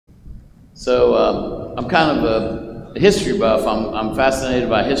I'm kind of a history buff. I'm fascinated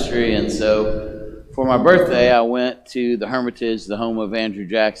by history, and so for my birthday, I went to the Hermitage, the home of Andrew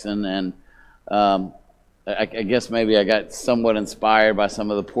Jackson, and I guess maybe I got somewhat inspired by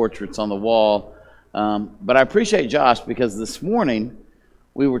some of the portraits on the wall. But I appreciate Josh, because this morning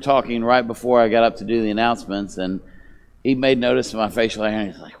we were talking right before I got up to do the announcements, and he made notice of my facial hair,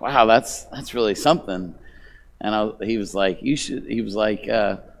 and he's like, "Wow, that's really something." And he was like, "You should." He was like,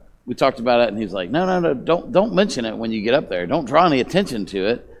 we talked about it, and he was like, "No, don't mention it when you get up there. Don't draw any attention to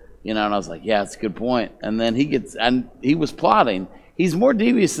it, you know." And I was like, "Yeah, that's a good point." And then he was plotting. He's more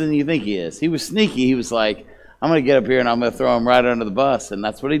devious than you think he is. He was sneaky. He was like, "I'm going to get up here and I'm going to throw him right under the bus," and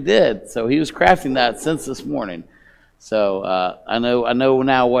that's what he did. So he was crafting that since this morning. So I know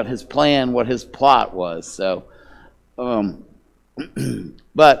now what his plan, what his plot was. So,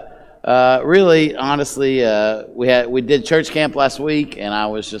 but. Really, honestly, we did church camp last week, and I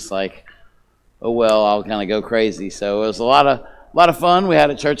was just like, "Oh well, I'll kind of go crazy." So it was a lot of fun we had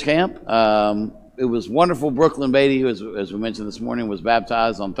at church camp. It was wonderful. Brooklyn Beatty, who, as we mentioned this morning, was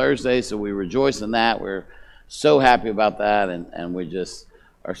baptized on Thursday, so we rejoice in that. We're so happy about that, and we just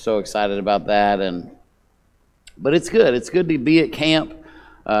are so excited about that. But it's good. It's good to be at camp.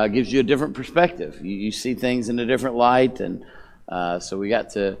 Gives you a different perspective. You see things in a different light, and so we got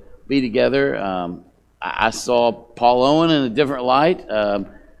to be together. I saw Paul Owen in a different light.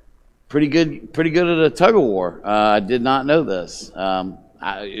 Pretty good at a tug of war. I did not know this.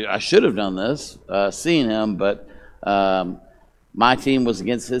 I should have done this, seeing him, but my team was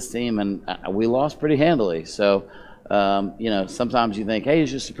against his team, and we lost pretty handily. So, sometimes you think, hey,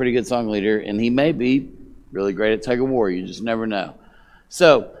 he's just a pretty good song leader, and he may be really great at tug of war. You just never know.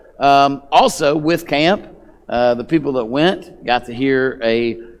 So, also with camp, the people that went got to hear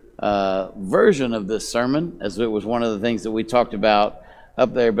a version of this sermon, as it was one of the things that we talked about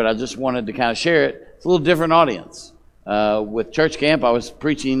up there, but I just wanted to kind of share it. It's a little different audience. With church camp, I was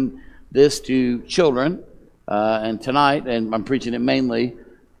preaching this to children, and tonight, and I'm preaching it mainly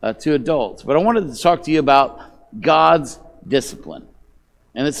to adults. But I wanted to talk to you about God's discipline.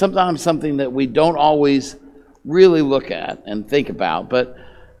 And it's sometimes something that we don't always really look at and think about, but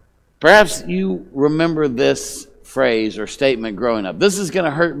perhaps you remember this phrase or statement growing up. This is going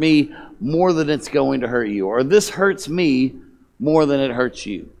to hurt me more than it's going to hurt you, or this hurts me more than it hurts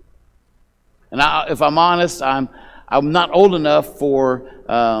you. And if I'm honest, I'm not old enough for,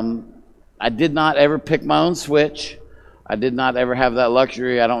 I did not ever pick my own switch. I did not ever have that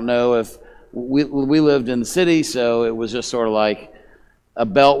luxury. I don't know if we lived in the city, so it was just sort of like a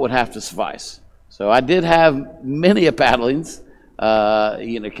belt would have to suffice. So I did have many a paddlings,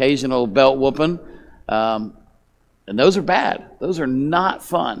 occasional belt whooping. And those are bad. Those are not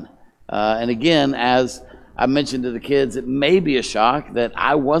fun. And again, as I mentioned to the kids, it may be a shock that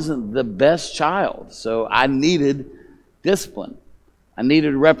I wasn't the best child. So I needed discipline. I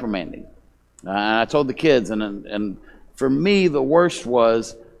needed reprimanding. And I told the kids, and for me, the worst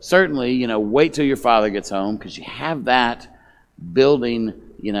was certainly, wait till your father gets home, because you have that building,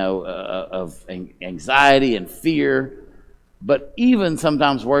 of anxiety and fear. But even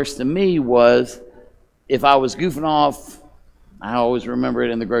sometimes worse to me was, if I was goofing off, I always remember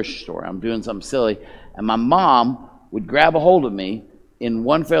it in the grocery store. I'm doing something silly, and my mom would grab a hold of me in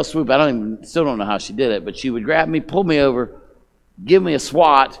one fell swoop. Still don't know how she did it, but she would grab me, pull me over, give me a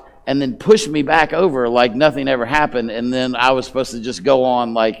swat, and then push me back over like nothing ever happened, and then I was supposed to just go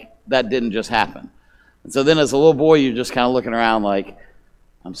on like that didn't just happen. And so then as a little boy, you're just kind of looking around like,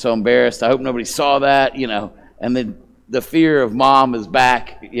 I'm so embarrassed. I hope nobody saw that, and then the fear of mom is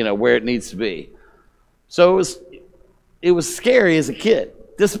back, where it needs to be. So it was scary as a kid,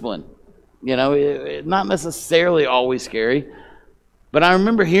 discipline. Not necessarily always scary. But I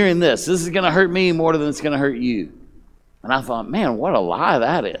remember hearing this is going to hurt me more than it's going to hurt you. And I thought, man, what a lie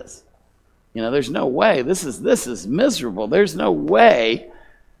that is. There's no way. This is miserable. There's no way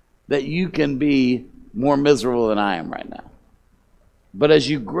that you can be more miserable than I am right now. But as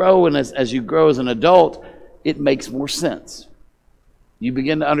you grow, and as you grow as an adult, it makes more sense. You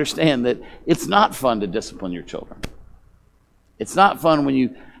begin to understand that it's not fun to discipline your children. It's not fun when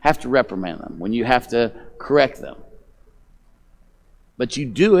you have to reprimand them, when you have to correct them. But you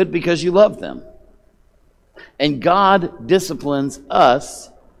do it because you love them. And God disciplines us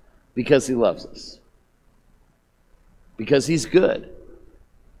because He loves us. Because He's good.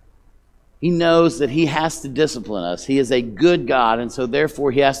 He knows that He has to discipline us. He is a good God, and so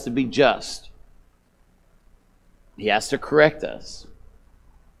therefore He has to be just. He has to correct us.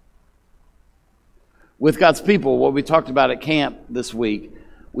 With God's people, what we talked about at camp this week,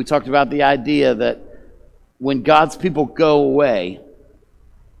 we talked about the idea that when God's people go away,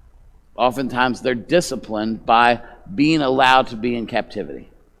 Oftentimes they're disciplined by being allowed to be in captivity.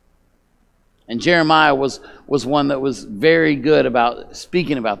 And Jeremiah was one that was very good about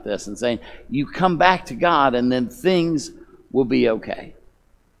speaking about this and saying, you come back to God and then things will be okay.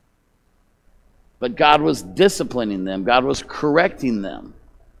 But God was disciplining them. God was correcting them.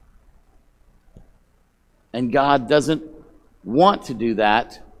 And God doesn't want to do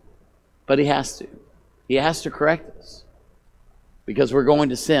that, but he has to. He has to correct us. Because we're going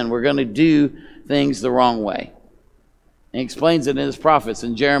to sin. We're going to do things the wrong way. And he explains it in his prophets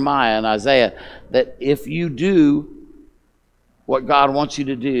in Jeremiah and Isaiah that if you do what God wants you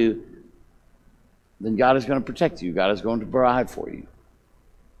to do, then God is going to protect you. God is going to provide for you.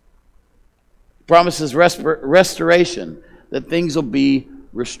 He promises restoration, that things will be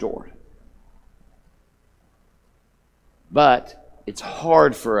restored. But it's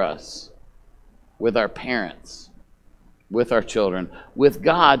hard for us with our parents, with our children, with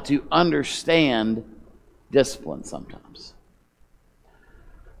God to understand discipline sometimes.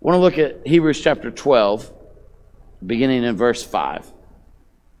 I want to look at Hebrews chapter 12, beginning in verse 5.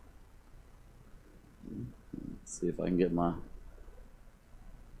 Let's see if I can get my...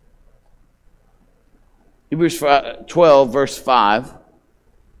 Hebrews 12, verse 5.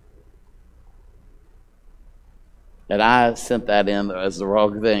 And I sent that in as the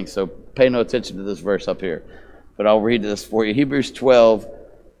wrong thing, so pay no attention to this verse up here. But I'll read this for you. Hebrews 12,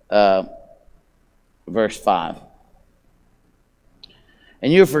 verse 5.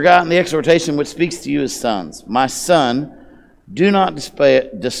 And you have forgotten the exhortation which speaks to you as sons. My son, do not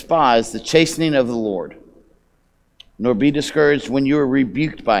despise the chastening of the Lord, nor be discouraged when you are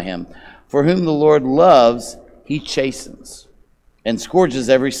rebuked by him. For whom the Lord loves, he chastens, and scourges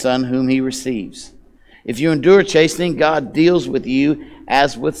every son whom he receives. If you endure chastening, God deals with you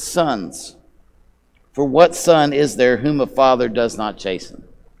as with sons. For what son is there whom a father does not chasten?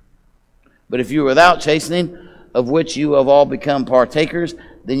 But if you are without chastening, of which you have all become partakers,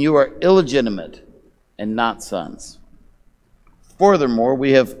 then you are illegitimate and not sons. Furthermore,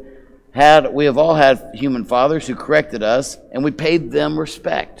 we have all had human fathers who corrected us, and we paid them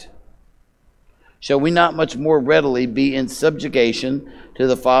respect. Shall we not much more readily be in subjugation to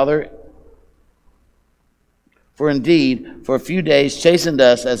the Father? For indeed, for a few days chastened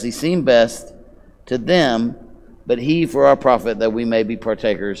us as he seemed best to them, but he for our profit, that we may be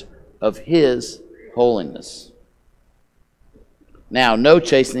partakers of his holiness. Now, no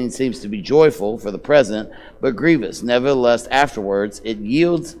chastening seems to be joyful for the present, but grievous. Nevertheless, afterwards, it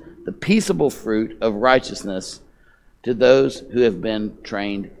yields the peaceable fruit of righteousness to those who have been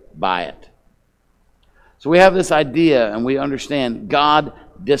trained by it. So we have this idea, and we understand God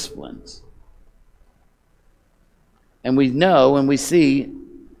disciplines. And we know and we see,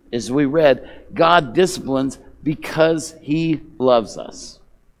 as we read, God disciplines because he loves us.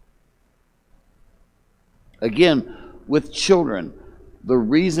 Again, with children, the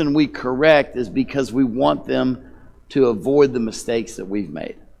reason we correct is because we want them to avoid the mistakes that we've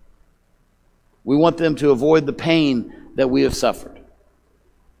made. We want them to avoid the pain that we have suffered.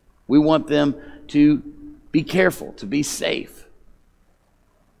 We want them to be careful, to be safe.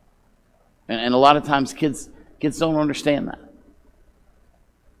 And a lot of times kids don't understand that.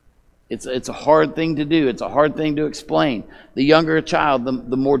 It's a hard thing to do. It's a hard thing to explain. The younger a child,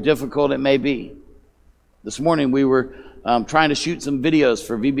 the more difficult it may be. This morning we were trying to shoot some videos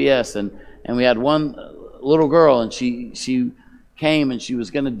for VBS, and we had one little girl, and she came and she was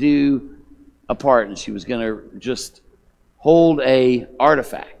going to do a part, and she was going to just hold a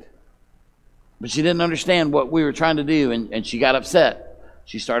artifact. But she didn't understand what we were trying to do, and she got upset.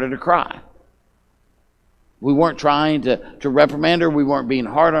 She started to cry. We weren't trying to reprimand her. We weren't being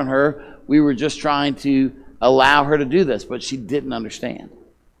hard on her. We were just trying to allow her to do this, but she didn't understand.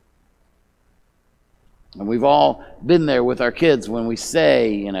 And we've all been there with our kids when we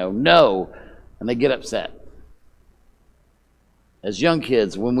say, no, and they get upset. As young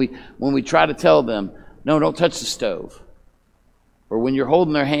kids, when we try to tell them, no, don't touch the stove. Or when you're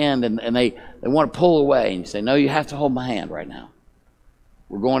holding their hand and they want to pull away, and you say, no, you have to hold my hand right now.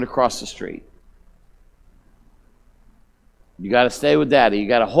 We're going to cross the street. You got to stay with Daddy. You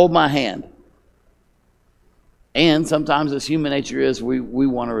got to hold my hand. And sometimes, as human nature is, we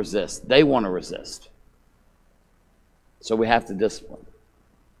want to resist. They want to resist. So we have to discipline.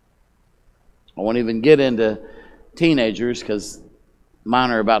 I won't even get into teenagers because mine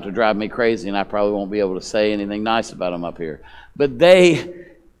are about to drive me crazy, and I probably won't be able to say anything nice about them up here. But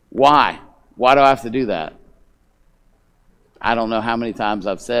why? Why do I have to do that? I don't know how many times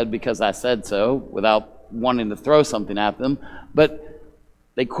I've said because I said so without wanting to throw something at them, but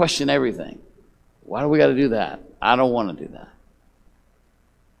they question everything. Why do we got to do that? I don't want to do that.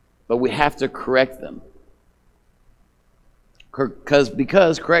 but we have to correct them.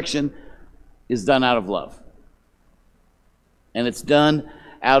 Because correction is done out of love. And it's done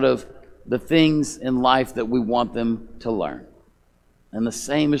out of the things in life that we want them to learn. And the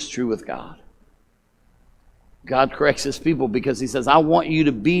same is true with God. God corrects his people because he says, I want you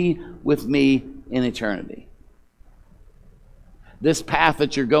to be with me in eternity. This path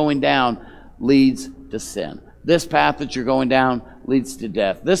that you're going down leads to sin. This path that you're going down leads to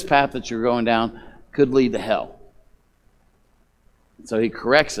death. This path that you're going down could lead to hell. So he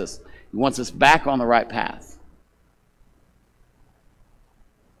corrects us. He wants us back on the right path.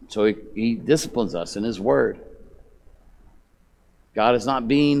 So he disciplines us in his word. God is not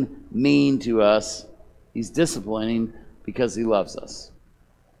being mean to us. He's disciplining because he loves us.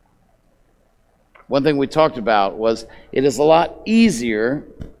 One thing we talked about was it is a lot easier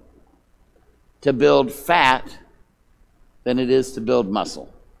to build fat than it is to build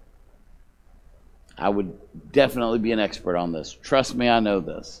muscle. I would definitely be an expert on this. Trust me, I know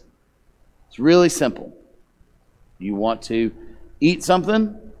this. It's really simple. You want to eat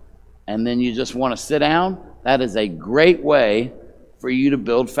something and then you just want to sit down. That is a great way for you to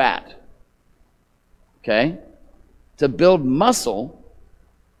build fat. Okay? To build muscle,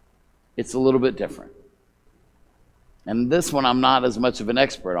 it's a little bit different. And this one I'm not as much of an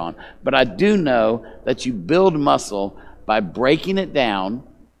expert on. But I do know that you build muscle by breaking it down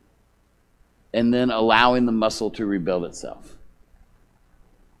and then allowing the muscle to rebuild itself.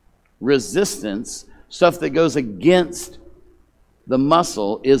 Resistance, stuff that goes against the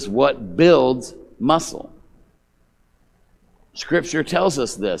muscle, is what builds muscle. Scripture tells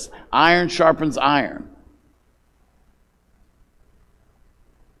us this. Iron sharpens iron.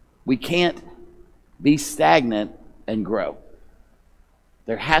 We can't be stagnant and grow.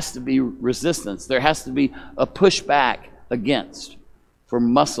 There has to be resistance. There has to be a pushback against for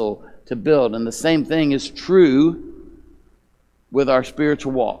muscle to build. And the same thing is true with our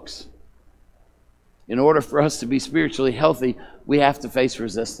spiritual walks. In order for us to be spiritually healthy, we have to face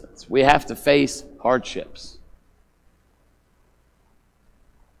resistance. We have to face hardships.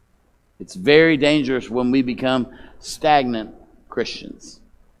 It's very dangerous when we become stagnant Christians,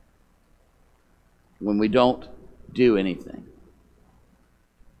 when we don't do anything.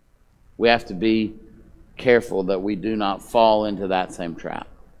 We have to be careful that we do not fall into that same trap.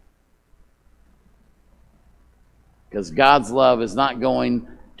 Because God's love is not going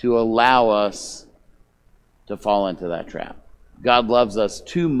to allow us to fall into that trap. God loves us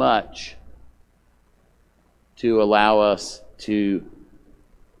too much to allow us to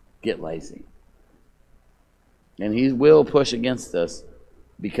get lazy. And he will push against us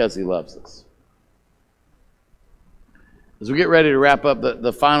because he loves us. As we get ready to wrap up,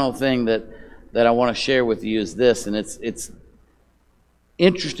 the final thing that I want to share with you is this, and it's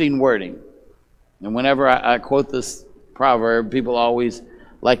interesting wording. And whenever I quote this proverb, people always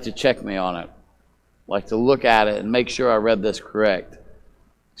like to check me on it, like to look at it and make sure I read this correct,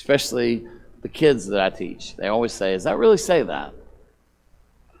 especially the kids that I teach. They always say, does that really say that?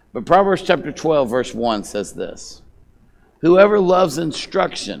 But Proverbs chapter 12, verse 1 says this: whoever loves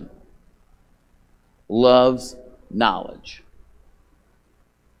instruction loves knowledge.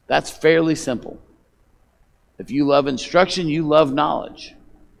 That's fairly simple. If you love instruction, you love knowledge.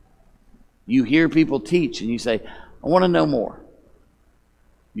 You hear people teach and you say, I want to know more.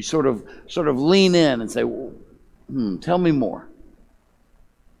 You sort of lean in and say, tell me more.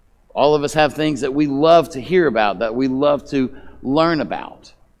 All of us have things that we love to hear about, that we love to learn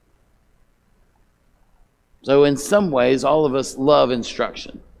about. So in some ways, all of us love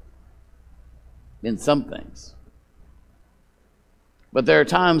instruction in some things. But there are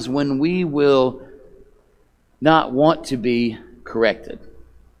times when we will not want to be corrected.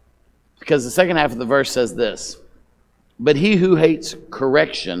 Because the second half of the verse says this: but he who hates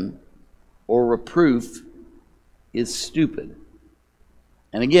correction or reproof is stupid.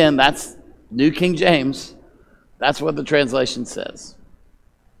 And again, that's New King James. That's what the translation says.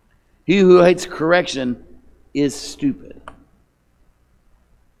 He who hates correction is stupid.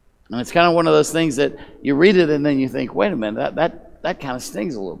 And it's kind of one of those things that you read it and then you think, wait a minute, that kind of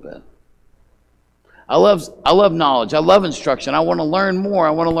stings a little bit. I love knowledge. I love instruction. I want to learn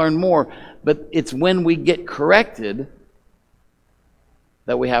more. But it's when we get corrected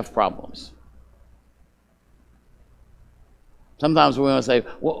that we have problems. Sometimes we want to say,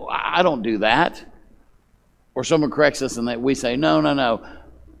 well, I don't do that. Or someone corrects us and we say, no,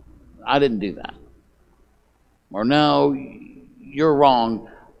 I didn't do that. Or no, you're wrong,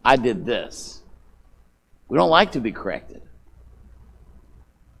 I did this. We don't like to be corrected.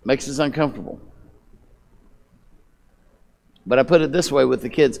 Makes us uncomfortable. But I put it this way with the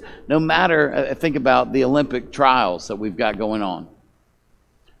kids. No matter, I think about the Olympic trials that we've got going on.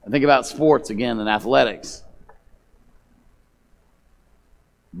 I think about sports again and athletics.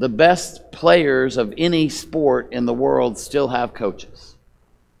 The best players of any sport in the world still have coaches.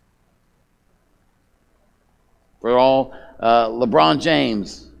 We're all LeBron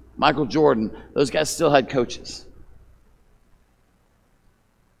James, Michael Jordan, those guys still had coaches.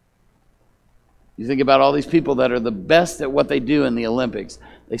 You think about all these people that are the best at what they do in the Olympics,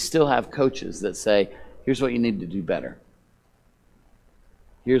 they still have coaches that say, here's what you need to do better.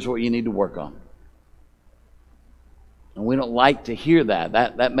 Here's what you need to work on. And we don't like to hear that.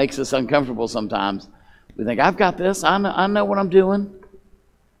 That makes us uncomfortable sometimes. We think, I've got this. I know what I'm doing.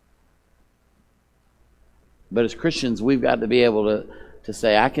 But as Christians, we've got to be able to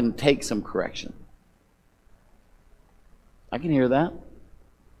say, I can take some correction. I can hear that.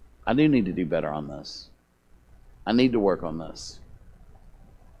 I do need to do better on this. I need to work on this.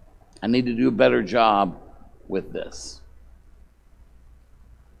 I need to do a better job with this.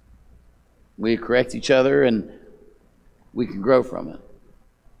 We correct each other and we can grow from it.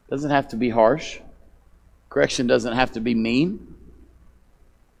 It doesn't have to be harsh. Correction doesn't have to be mean.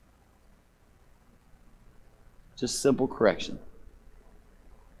 Just simple correction.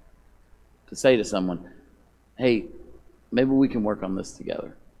 To say to someone, hey, maybe we can work on this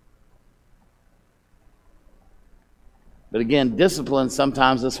together. But again, discipline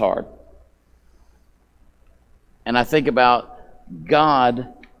sometimes is hard. And I think about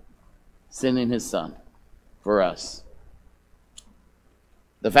God sending his son for us.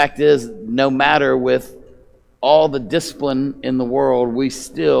 The fact is, no matter with all the discipline in the world, we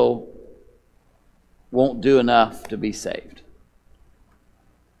still won't do enough to be saved.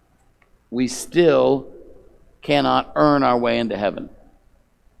 We still cannot earn our way into heaven,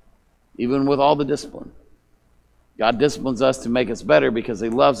 even with all the discipline. God disciplines us to make us better because he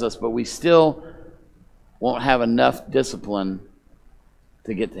loves us, but we still won't have enough discipline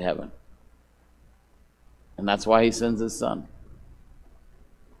to get to heaven. And that's why he sends his son.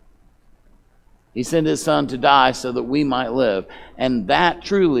 He sent his son to die so that we might live. And that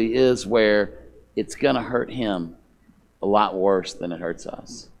truly is where it's going to hurt him a lot worse than it hurts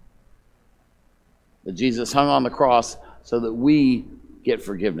us. That Jesus hung on the cross so that we get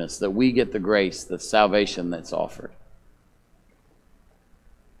forgiveness, that we get the grace, the salvation that's offered.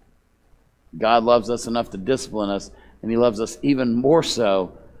 God loves us enough to discipline us, and he loves us even more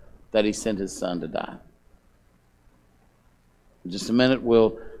so that he sent his son to die. In just a minute,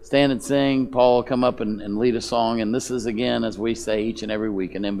 we'll stand and sing. Paul will come up and lead a song, and this is, again, as we say each and every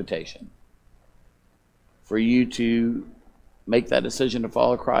week, an invitation for you to make that decision to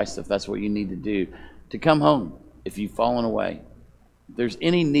follow Christ if that's what you need to do, to come home if you've fallen away. If there's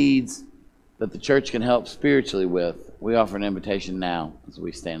any needs that the church can help spiritually with, we offer an invitation now as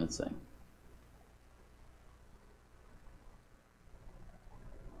we stand and sing.